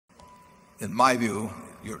in my view,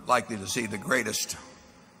 you're likely to see the greatest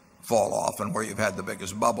fall off, and where you've had the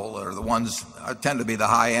biggest bubble are the ones tend to be the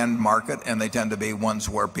high-end market, and they tend to be ones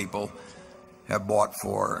where people have bought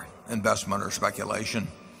for investment or speculation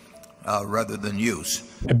rather than use.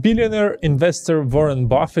 A billionaire investor Warren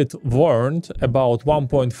Buffett warned about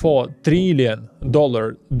 $1.4 trillion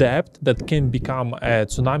debt that can become a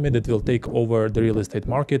tsunami that will take over the real estate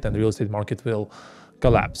market, and the real estate market will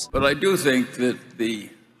collapse. But I do think that the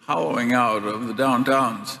hollowing out of the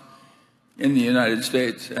downtowns in the United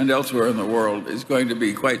States and elsewhere in the world is going to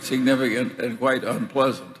be quite significant and quite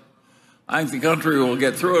unpleasant. I think the country will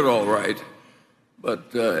get through it all right,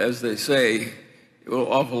 but as they say, it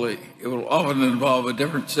will often involve a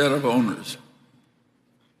different set of owners.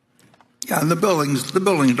 Yeah, and the buildings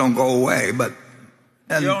don't go away, but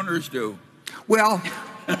the owners do. Well,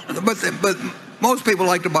 but most people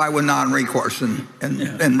like to buy with non-recourse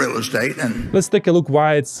in real estate. And let's take a look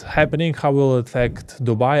why it's happening, how will it affect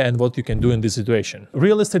Dubai, and what you can do in this situation.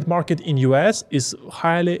 Real estate market in US is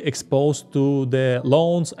highly exposed to the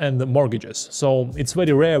loans and the mortgages. So it's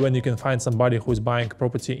very rare when you can find somebody who is buying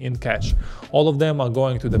property in cash. All of them are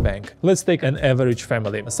going to the bank. Let's take an average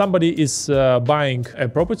family. Somebody is buying a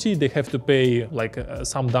property, they have to pay like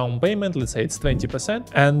some down payment, let's say it's 20%,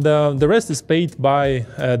 and the rest is paid by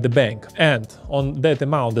the bank. And on that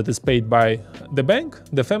amount that is paid by the bank,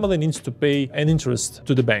 the family needs to pay an interest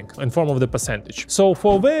to the bank in form of the percentage. So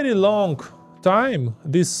for a very long time,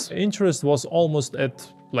 this interest was almost at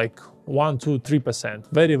like 1, 2,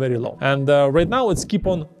 3%, very, very low. And right now it's keep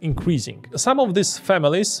on increasing. Some of these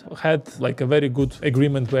families had like a very good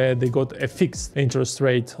agreement where they got a fixed interest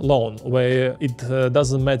rate loan, where it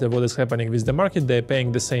doesn't matter what is happening with the market, they're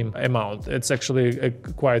paying the same amount. It's actually a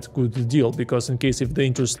quite good deal, because in case if the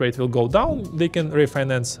interest rate will go down, they can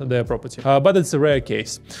refinance their property. But it's a rare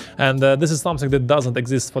case. And this is something that doesn't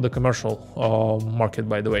exist for the commercial market,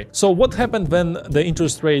 by the way. So what happened when the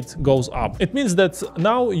interest rate goes up? It means that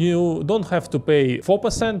now you don't have to pay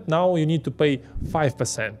 4%, now you need to pay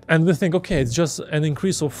 5%. And we think, okay, it's just an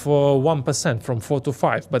increase of 1% from 4 to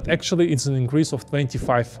 5, but actually it's an increase of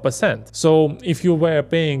 25%. So if you were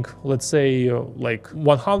paying, let's say, like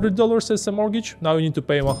 $100 as a mortgage, now you need to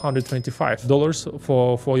pay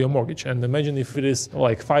 $125 for your mortgage. And imagine if it is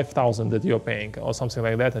like $5,000 that you're paying or something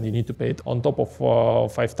like that, and you need to pay it on top of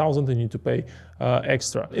 $5,000, you need to pay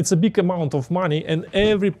extra. It's a big amount of money, and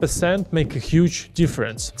every percent make a huge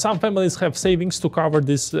difference. Some families have savings to cover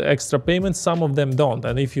this extra payment, some of them don't.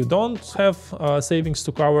 And if you don't have savings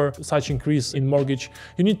to cover such increase in mortgage,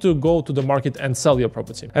 you need to go to the market and sell your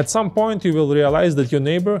property. At some point you will realize that your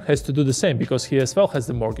neighbor has to do the same, because he as well has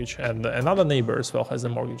the mortgage, and another neighbor as well has the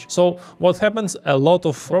mortgage. So what happens? A lot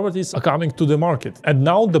of properties are coming to the market, and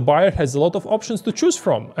now the buyer has a lot of options to choose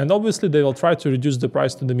from, and obviously they will try to reduce the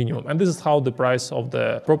price to the minimum, and this is how the price of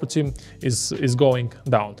the property is going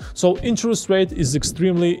down. So interest rate is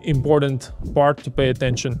extremely important part to pay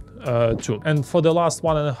attention to. And for the last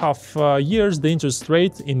 1.5 years, the interest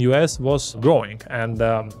rate in US was growing, and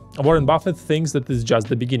Warren Buffett thinks that it's just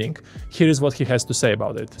the beginning. Here is what he has to say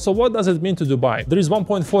about it. So what does it mean to Dubai? There is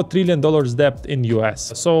 $1.4 trillion debt in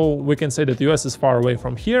US. So we can say that the US is far away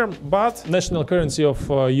from here, but national currency of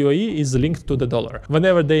UAE is linked to the dollar.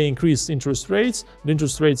 Whenever they increase interest rates, the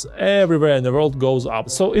interest rates everywhere in the world goes up.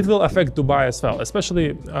 So it will affect Dubai as well,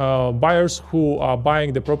 especially buyers who are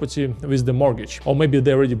buying the property with the mortgage, or maybe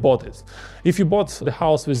they already bought it. If you bought the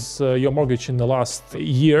house with your mortgage in the last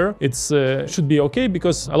year, it should be okay,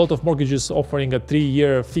 because a lot of mortgages offering a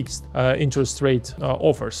 3-year fixed interest rate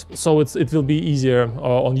offers. So it will be easier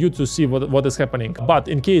on you to see what is happening. But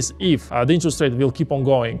in case if the interest rate will keep on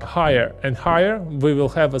going higher and higher, we will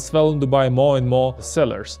have as well in Dubai more and more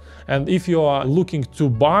sellers. And if you are looking to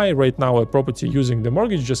buy right now a property using the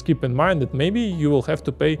mortgage, just keep in mind that maybe you will have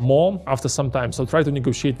to pay more after some time. So try to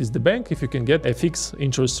negotiate with the bank if you can get a fixed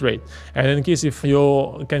interest rate. And in case if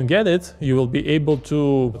you can get it, you will be able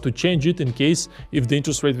to change it in case if the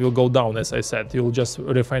interest rate will go down. As I said, you will just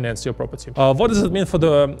refinance your property. What does it mean for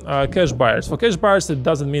the cash buyers? For cash buyers, it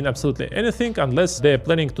doesn't mean absolutely anything unless they're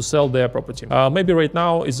planning to sell their property. Maybe right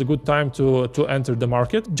now is a good time to enter the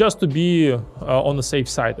market, just to be on the safe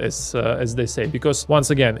side, as they say. Because once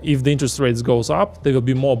again, if the interest rates goes up, there will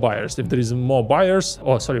be more buyers. If there is more buyers,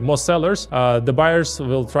 more sellers, the buyers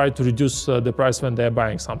will try to reduce the price when they're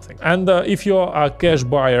buying something. And if you're a cash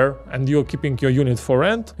buyer and you're keeping your unit for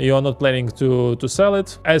rent, you're not planning to sell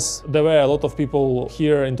it, as there were a lot of people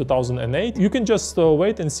here in 2008, you can just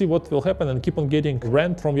wait and see what will happen and keep on getting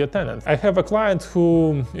rent from your tenant. I have a client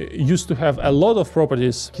who used to have a lot of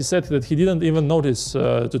properties. He said that he didn't even notice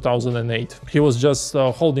 2008. He was just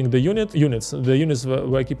holding the units. The units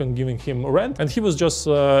were keeping giving him rent, and he was just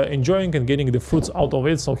enjoying and getting the fruits out of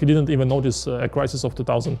it, so he didn't even notice a crisis of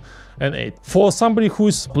 2008. For somebody who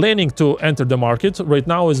is planning to enter the market, right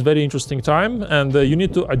now is very interesting time, and you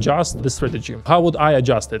need to adjust the strategy. How would I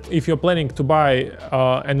adjust it? If you're planning to buy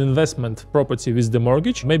an investment property with the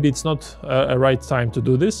mortgage, maybe it's not a right time to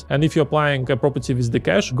do this. And if you're buying a property with the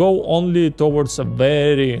cash, go only towards a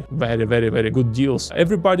very good deals.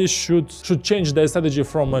 Everybody should change their strategy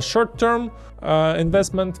from a short-term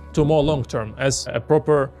investment to more long-term, as a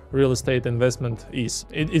proper real estate investment is.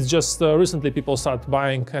 It's just recently people start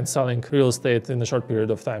buying and selling real estate in a short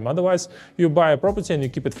period of time. Otherwise, you buy a property and you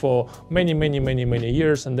keep it for many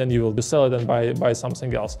years, and then you will sell it and buy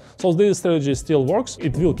something else. So this strategy still works.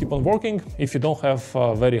 It will keep on working if you don't have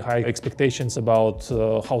very high expectations about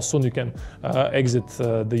how soon you can exit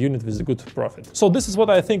the unit with a good profit. So this is what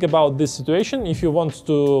I think about this situation. If you want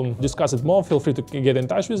to discuss it more, feel free to get in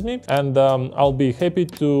touch with me, and I'll be happy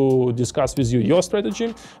to discuss with you your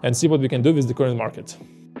strategy and see what we can do with the current market.